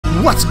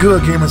What's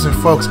good, gamers and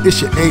folks?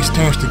 It's your Ace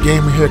Stance the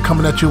Gamer here,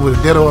 coming at you with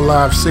a Dead or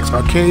Alive 6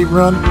 arcade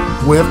run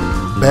with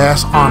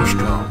Bass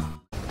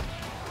Armstrong.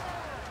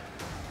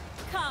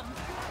 Come,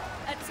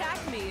 attack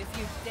me if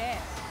you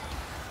dare.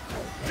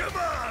 Come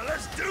on,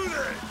 let's do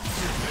this.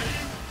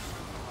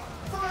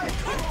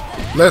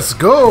 Let's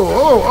go!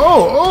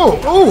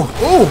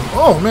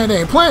 Oh, man,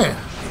 they ain't playing.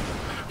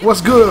 What's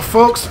good,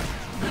 folks?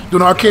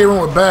 Doing an arcade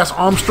run with Bass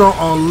Armstrong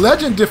on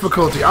Legend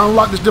difficulty. I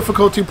unlocked this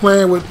difficulty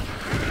playing with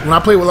when I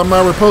played with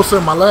Lamar Reposa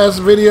in my last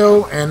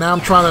video, and now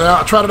I'm trying it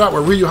out. I tried it out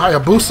with Ryu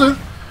Hayabusa.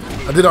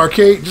 I did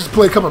arcade, just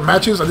played a couple of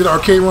matches. I did an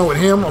arcade run with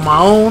him on my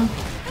own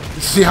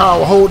to see how I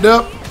will hold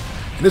up.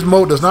 And this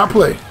mode does not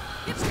play.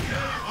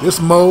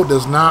 This mode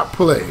does not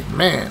play,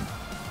 man.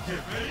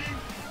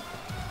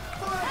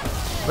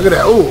 Look at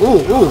that!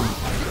 Ooh!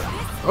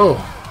 Oh,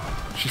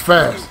 she's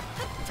fast.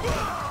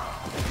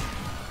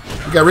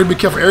 You gotta really be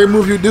careful. Every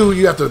move you do,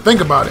 you have to think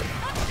about it.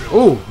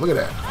 Ooh, look at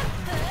that.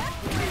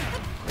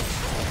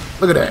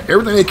 Look at that.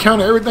 Everything they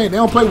counter, everything. They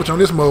don't play with you on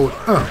this mode.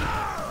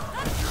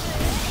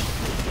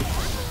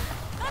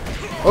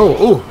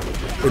 Oh.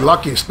 They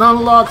lock you in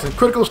stun locks and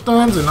critical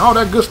stuns and all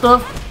that good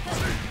stuff.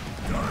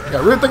 You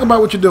gotta really think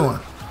about what you're doing.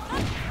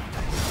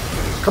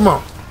 Come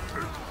on.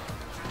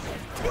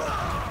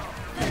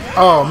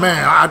 Oh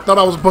man, I thought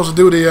I was supposed to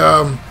do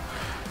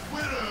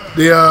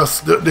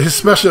his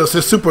special,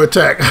 his super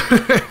attack.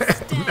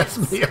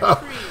 Messed me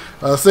up.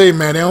 I say,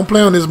 man, they don't play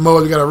on this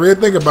mode. You gotta really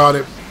think about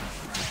it.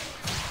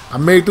 I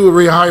made through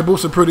Ryu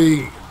Hayabusa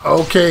pretty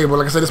okay, but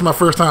like I said, this is my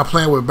first time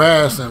playing with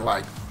Bass, and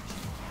like, I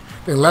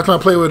think the last time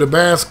I played with the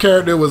Bass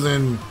character was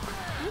in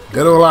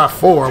Dead or Alive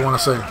 4, I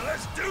want to say.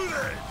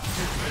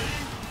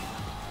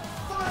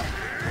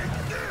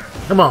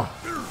 Come on.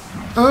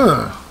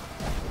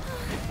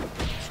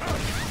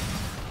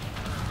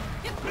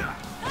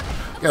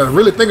 You gotta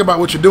really think about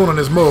what you're doing on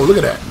this mode. Look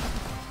at that.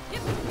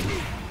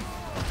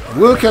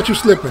 We'll catch you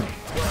slipping.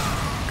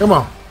 Come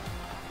on.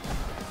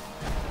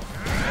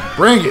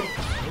 Bring it.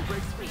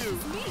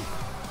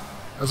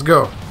 Let's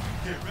go.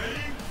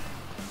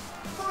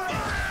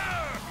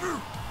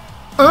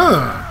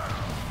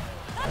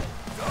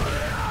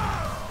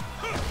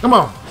 Come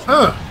on.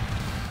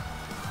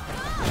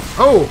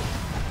 Oh.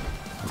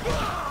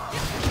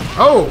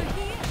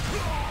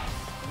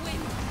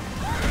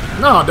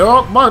 No,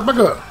 dog. Back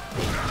up.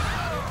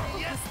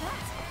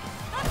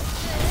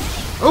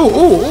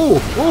 Ooh.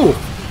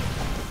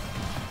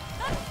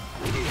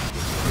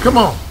 Come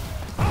on.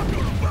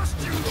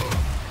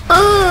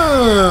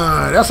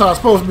 That's how it's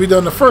supposed to be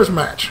done the first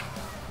match.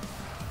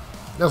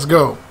 Let's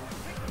go.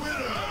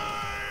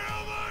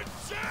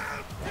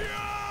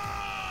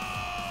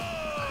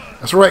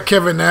 That's right,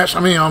 Kevin Nash. I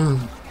mean,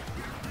 I'm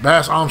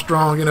Bass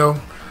Armstrong. You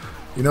know,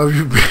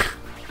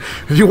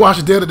 if you watch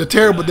the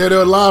terrible Dead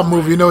or Alive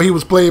movie, you know he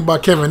was played by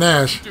Kevin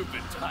Nash.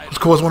 Of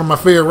course, one of my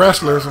favorite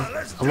wrestlers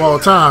of all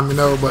time. You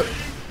know, but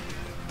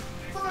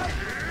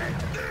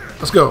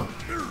let's go.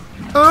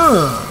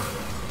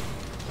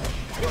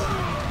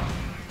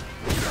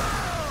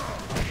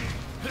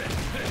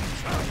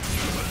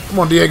 Come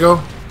on, Diego.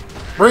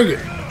 Bring it.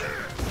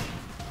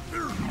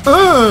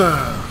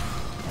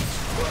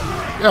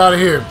 Get out of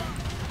here.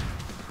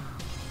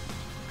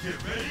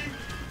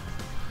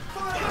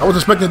 I wasn't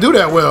expecting to do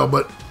that well,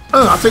 but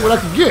I'll take what I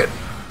can get.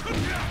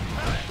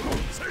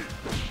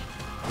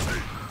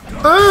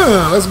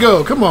 Let's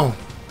go. Come on.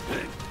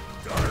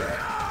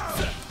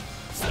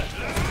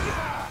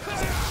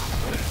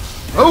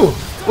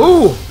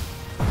 Oh.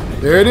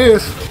 There it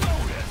is.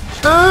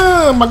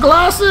 My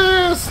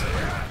glasses.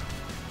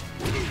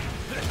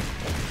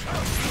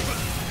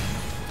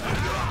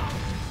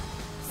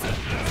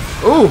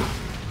 Ooh.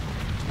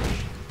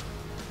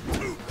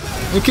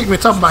 You kicked me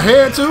on top of my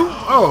head too?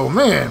 Oh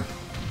man.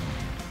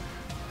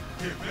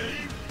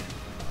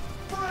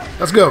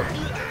 Let's go.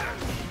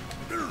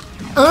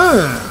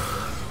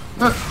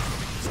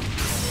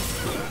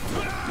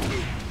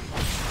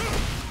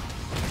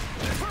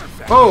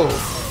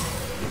 Oh.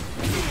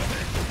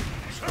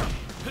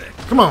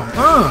 Come on.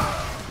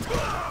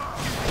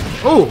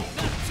 Oh.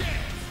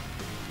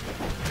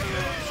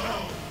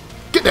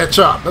 Get that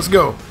chop. Let's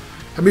go.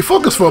 Let me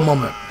focus for a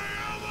moment.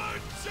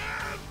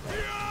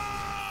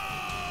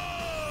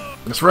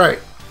 That's right.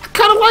 I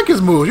kind of like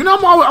his moves. You know,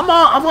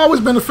 I've always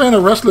been a fan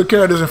of wrestler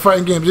characters in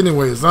fighting games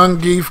anyway.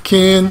 Zangief,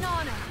 Ken,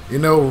 you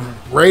know,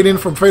 Raiden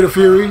from Fatal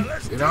Fury.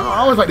 You know, I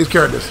always like these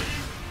characters.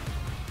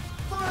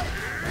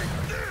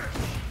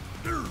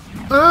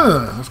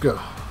 Let's go.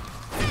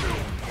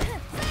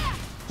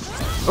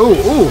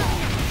 Ooh.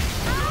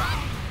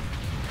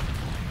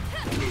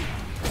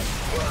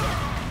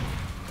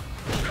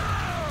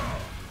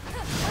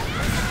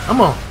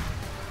 Come on.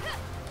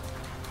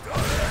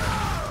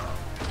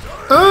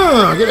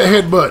 Get a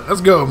headbutt.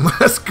 Let's go.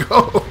 Let's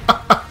go.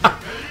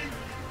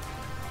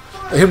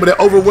 Hit him with that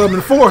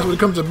overwhelming force when it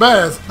comes to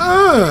Bass.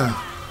 Oh.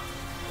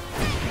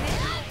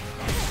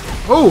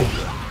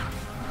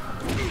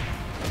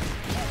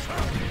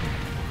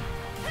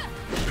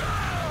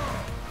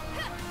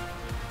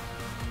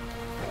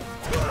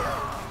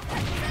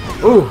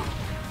 Ooh.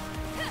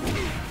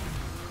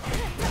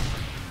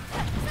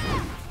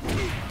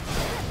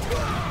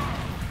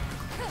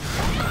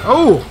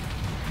 Oh.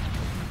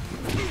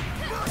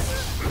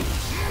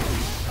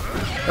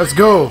 Let's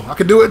go. I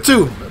can do it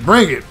too.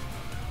 Bring it.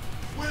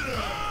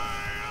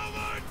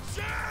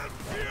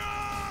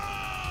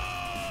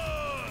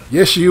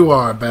 Yes, you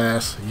are,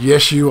 Bass.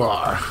 Yes, you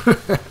are.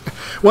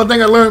 One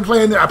thing I learned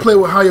playing there, I played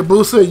with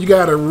Hayabusa. You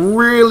gotta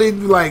really,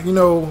 like, you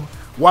know,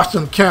 watch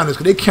them counters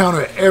because they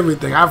counter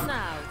everything.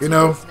 You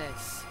know.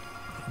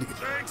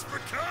 Thanks for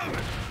coming.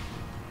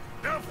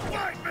 Now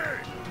fight me.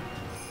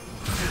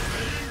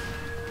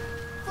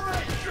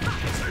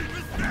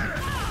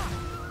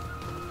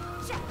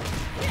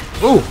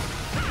 Ooh.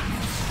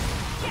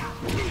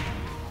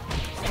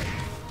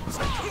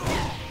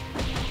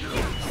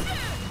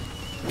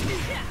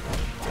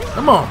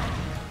 Come on.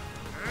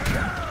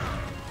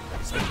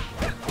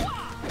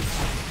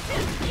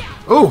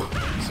 Ooh.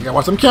 So you gotta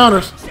watch some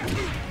counters.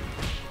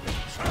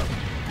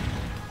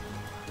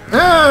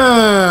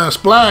 Ah,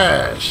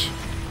 splash.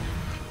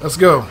 Let's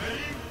go.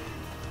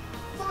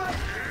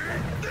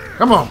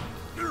 Come on.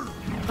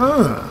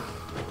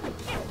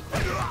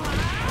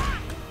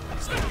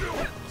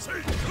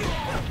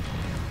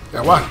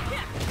 Yeah, what?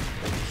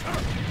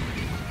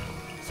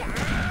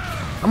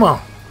 Come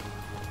on.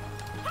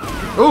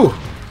 Ooh.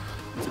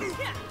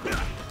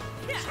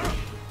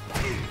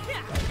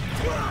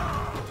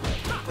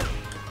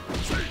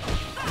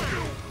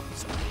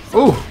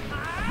 Ooh.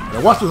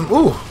 Yeah, watch them.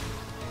 Ooh.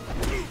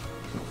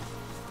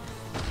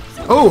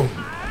 Oh.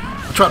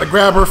 I tried to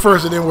grab her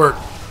first, it didn't work.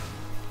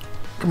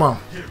 Come on.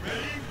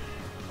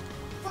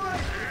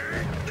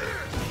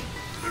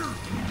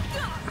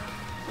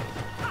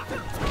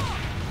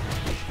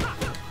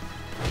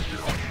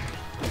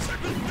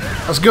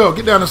 Let's go.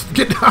 Get down.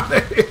 Get down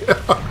there.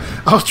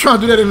 I was trying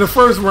to do that in the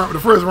first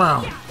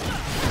round.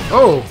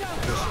 Oh.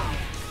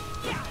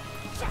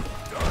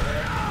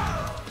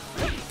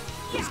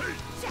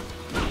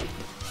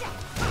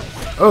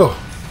 Oh.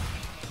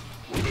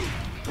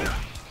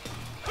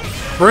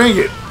 Bring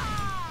it.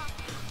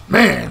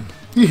 Man,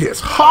 he hits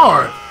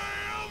hard.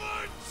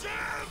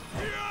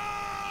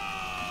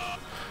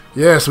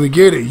 Yes, we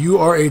get it. You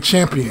are a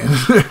champion.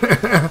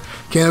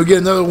 Can we get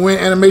another win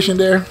animation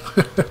there?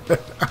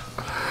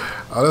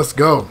 Oh, let's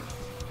go.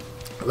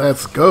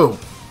 Let's go.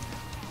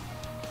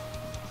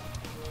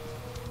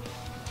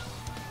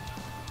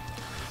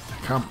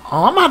 Come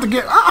on. I'm gonna have to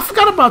get. I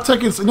forgot about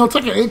Tekken. You know,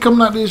 Tekken 8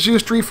 coming out this year.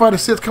 Street Fighter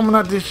 6 coming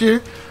out this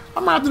year.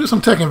 I'm gonna have to do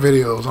some Tekken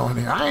videos on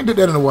here. I ain't did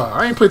that in a while.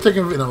 I ain't played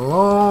Tekken in a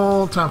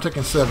long time.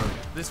 Tekken 7.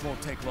 This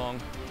won't take long.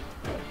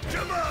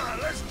 Come on,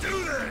 let's do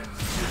this.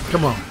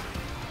 Come on.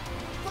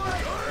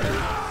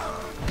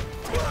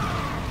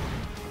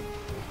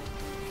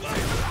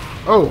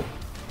 Oh.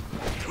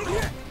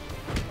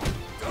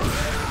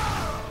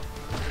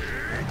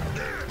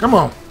 Come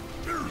on.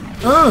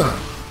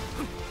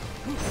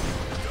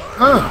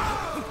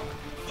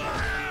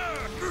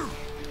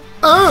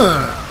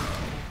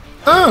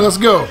 Let's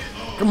go.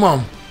 Come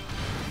on.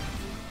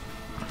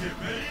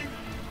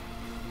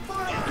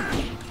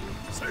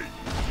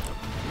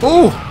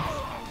 Ooh.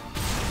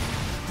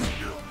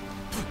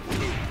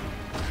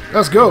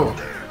 Let's go.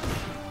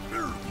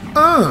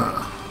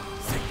 Oh.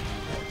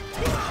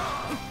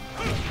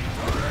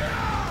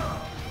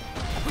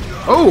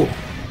 Oh.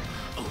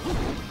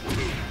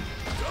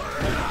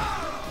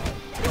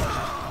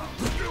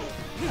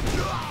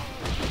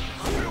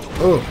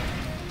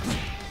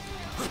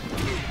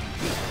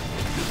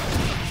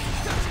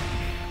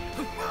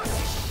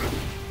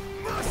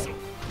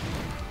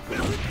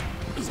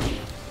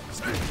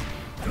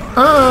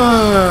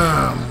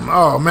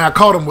 Oh man, I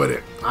caught him with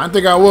it. I didn't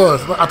think I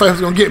was. I thought he was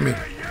gonna get me.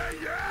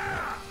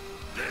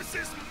 This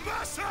is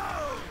muscle.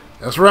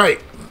 That's right.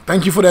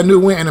 Thank you for that new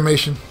win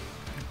animation.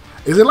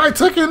 Is it like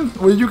Tekken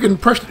where you can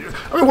press?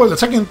 I mean, what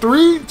is it? Tekken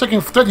 3?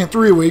 Tekken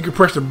 3 where you can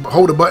press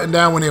hold the button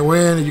down when they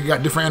win, and you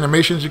got different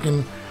animations. You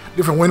can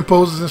different win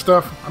poses and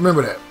stuff. I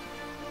remember that.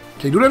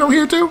 Can you do that on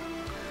here too?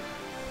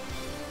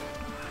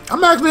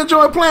 I'm actually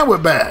enjoying playing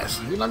with Bass.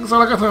 Like I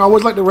said, I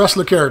always like the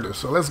wrestler characters.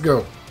 So let's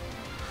go.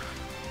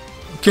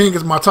 King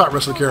is my top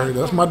wrestler character.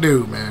 That's my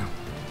dude, man.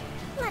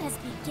 Let us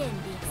begin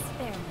the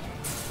experiment.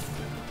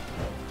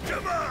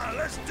 Come on,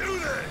 let's do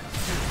this.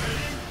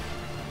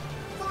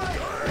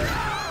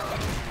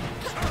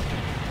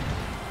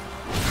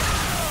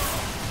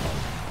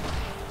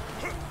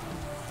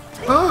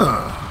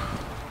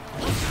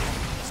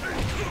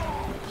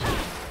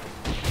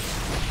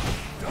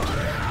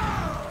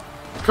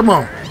 Come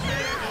on.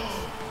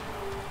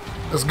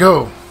 Let's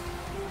go.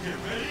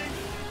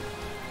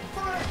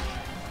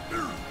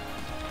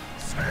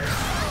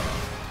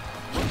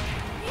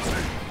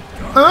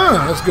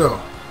 Let's go.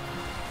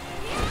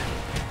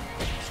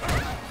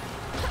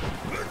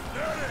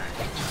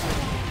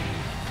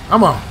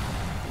 Come on.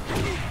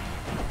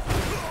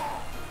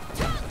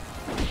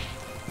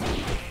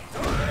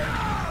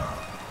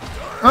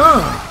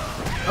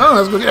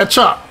 Let's go get that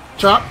chop.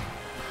 Chop.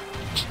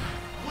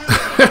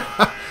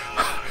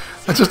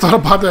 I just thought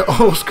about that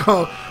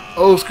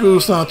old school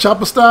song,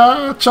 Chopper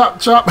Style, Chop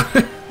Chop.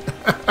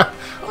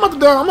 I'm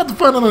about to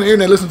find it on the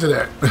internet. Listen to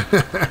that.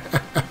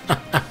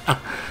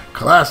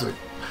 Classic.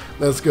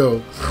 Let's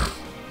go.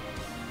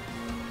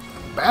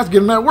 Bass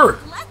getting that work.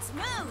 Let's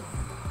move.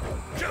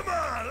 Come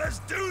on, let's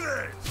do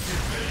this.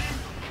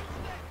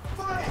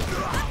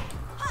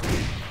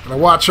 Now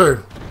watch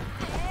her.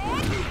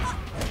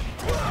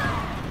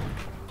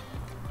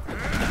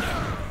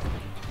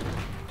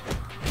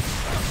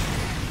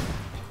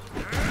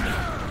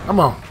 Come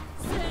on.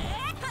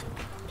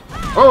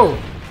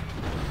 Oh.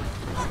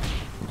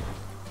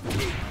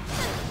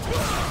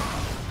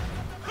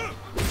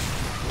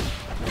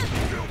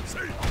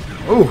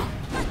 Oh.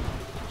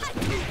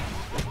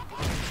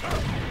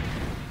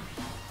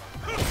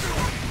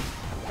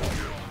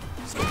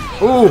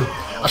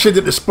 Oh. I should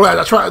have did the splash.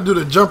 I tried to do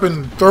the jump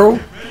and throw.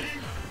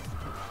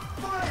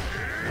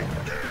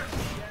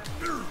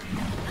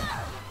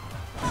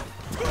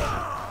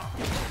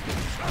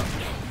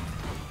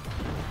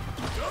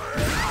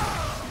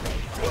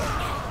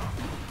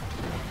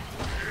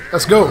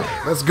 Let's go.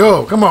 Let's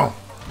go. Come on.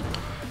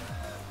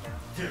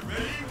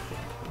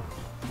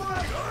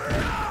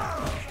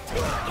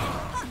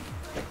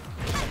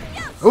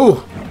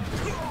 Ooh.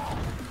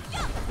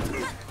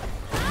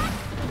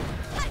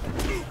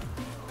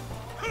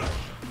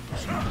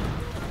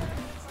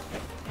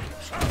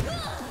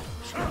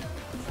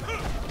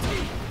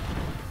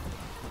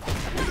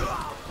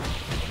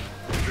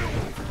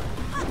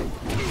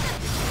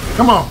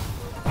 Come on.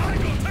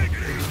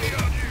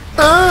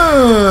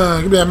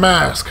 Give me that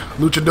mask,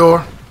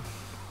 luchador.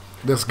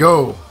 Let's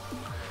go.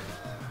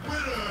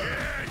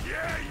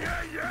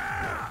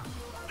 Yeah.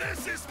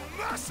 This is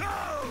muscle.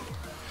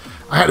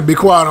 I had to be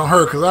quiet on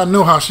her because I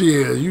know how she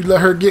is. You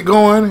let her get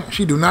going,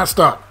 she do not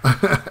stop.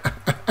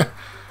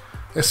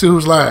 Let's see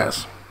who's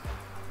last.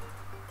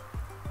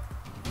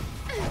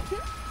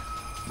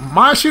 Am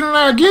I shooting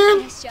that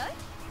again? So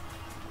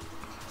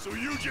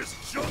you just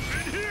jump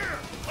in here.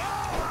 Oh,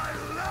 I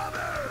love it.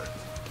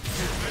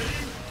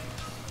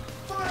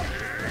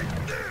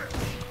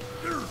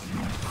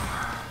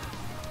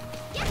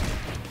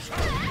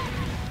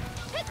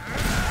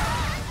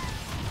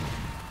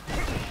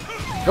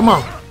 Come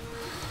on.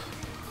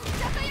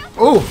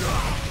 Oh.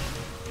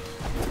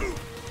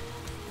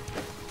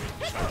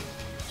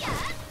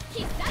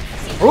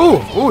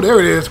 Oh, there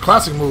it is.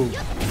 Classic move.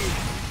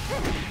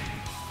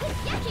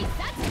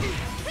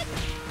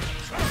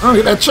 Oh,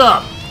 get that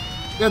chop.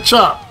 Get that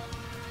chop.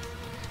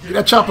 Get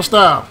that chopper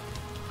style.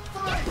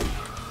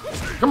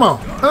 Come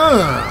on.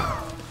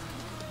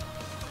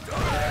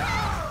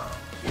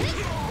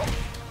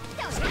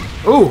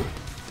 Ooh.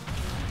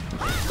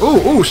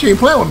 Ooh, she ain't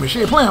playing with me. She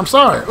ain't playing. I'm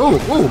sorry. Ooh.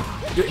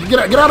 Get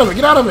out of it.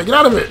 Get out of it. Get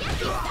out of it.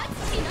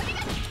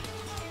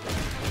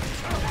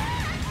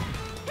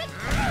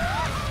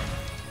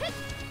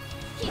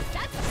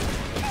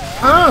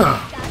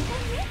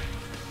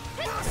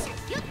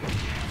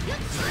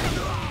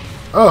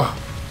 Oh.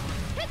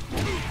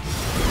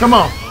 Come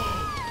on.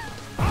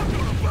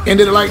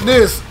 Ended it like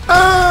this.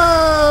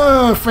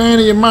 Fan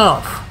in your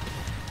mouth.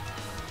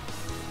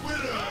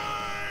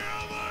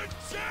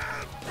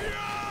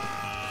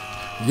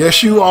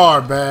 Yes, you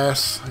are,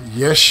 Bass.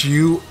 Yes,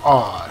 you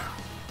are.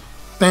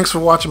 Thanks for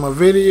watching my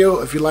video.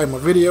 If you like my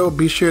video,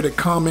 be sure to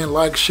comment,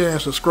 like, share,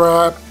 and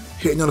subscribe.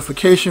 Hit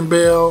notification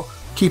bell.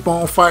 Keep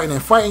on fighting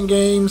and fighting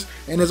games.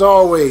 And as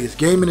always,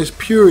 gaming is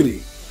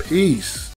purity. Peace.